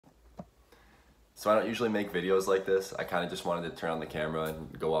So I don't usually make videos like this. I kind of just wanted to turn on the camera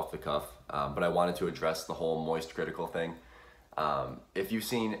and go off the cuff, but I wanted to address the whole moist critical thing. If you've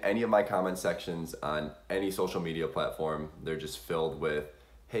seen any of my comment sections on any social media platform, they're just filled with,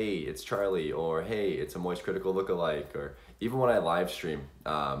 hey, it's Charlie, or hey, it's a moist critical lookalike, or even when I live stream,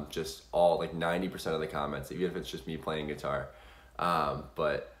 just all like 90% of the comments, even if it's just me playing guitar.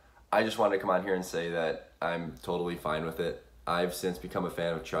 But I just wanted to come on here and say that I'm totally fine with it. I've since become a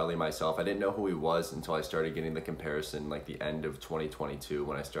fan of Charlie myself. I didn't know who he was until I started getting the comparison like the end of 2022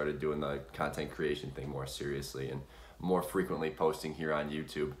 when I started doing the content creation thing more seriously and more frequently posting here on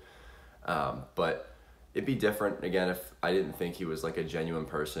YouTube. But it'd be different again if I didn't think he was like a genuine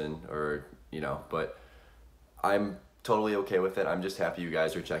person, or but I'm totally okay with it. I'm just happy you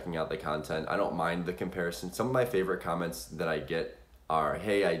guys are checking out the content. I don't mind the comparison. Some of my favorite comments that I get are,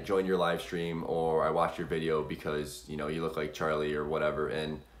 hey, I joined your live stream, or I watched your video because you look like Charlie or whatever,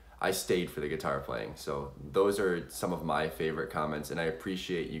 and I stayed for the guitar playing. So those are some of my favorite comments, and I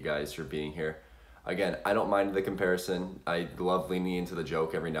appreciate you guys for being here. Again, I don't mind the comparison. I love leaning into the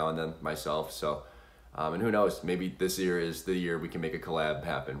joke every now and then myself. So, and who knows, maybe this year is the year we can make a collab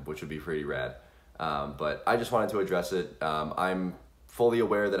happen, which would be pretty rad. But I just wanted to address it. I'm fully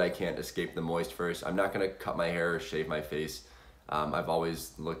aware that I can't escape the moist first. I'm not gonna cut my hair or shave my face. I've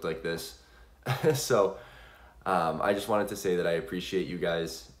always looked like this. So I just wanted to say that I appreciate you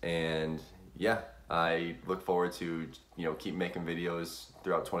guys, and yeah, I look forward to keep making videos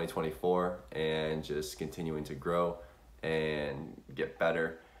throughout 2024 and just continuing to grow and get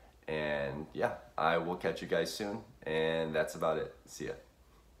better. And yeah, I will catch you guys soon, and that's about it. See ya.